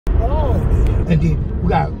And then we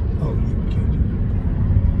got, oh yeah, we can't do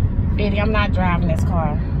that. Eddie, I'm not driving this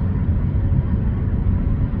car.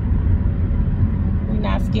 You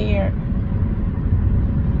not scared?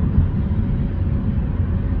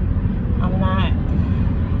 I'm not.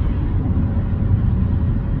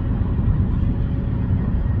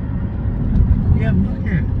 Yeah, look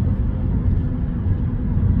here.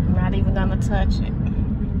 I'm not even gonna touch it.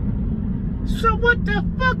 So what the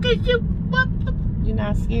fuck is you? What the? You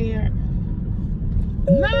not scared?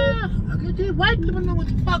 Nah, I guess these white people know what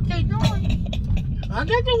the fuck they doing. I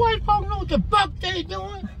guess the white folk know what the fuck they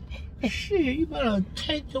doing. Shit, you better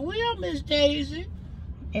take the wheel, Miss Daisy.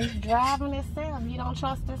 It's driving itself. You don't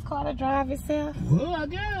trust this car to drive itself? Well, I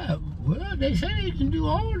got. Well, they say you can do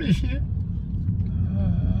all this shit.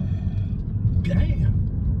 Damn.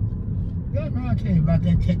 Let me tell you about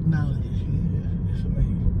that technology shit. It's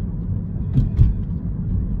amazing.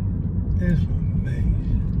 It's amazing.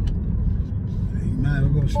 You might as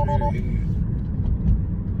well go straight ahead.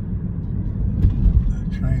 I'm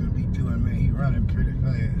trying to be doing, man. He running pretty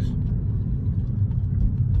fast.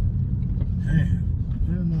 Damn.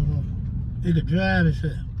 It could drive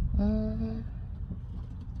itself.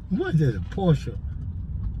 What is this, a Porsche?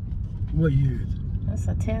 What year is it? That's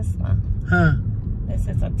a Tesla. Huh? This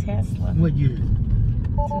is a Tesla. What year?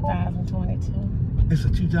 2022. It's a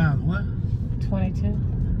 2000 what? 22.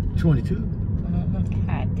 22?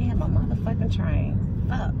 God damn, a motherfucking train.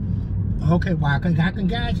 Fuck. Okay, well, I can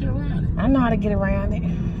guide you around it. I know how to get around it.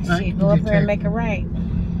 Right, Shit, go up there and make it right.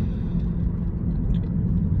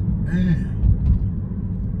 Man.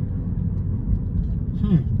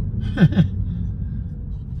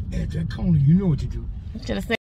 At that corner, you know what to do. Should have said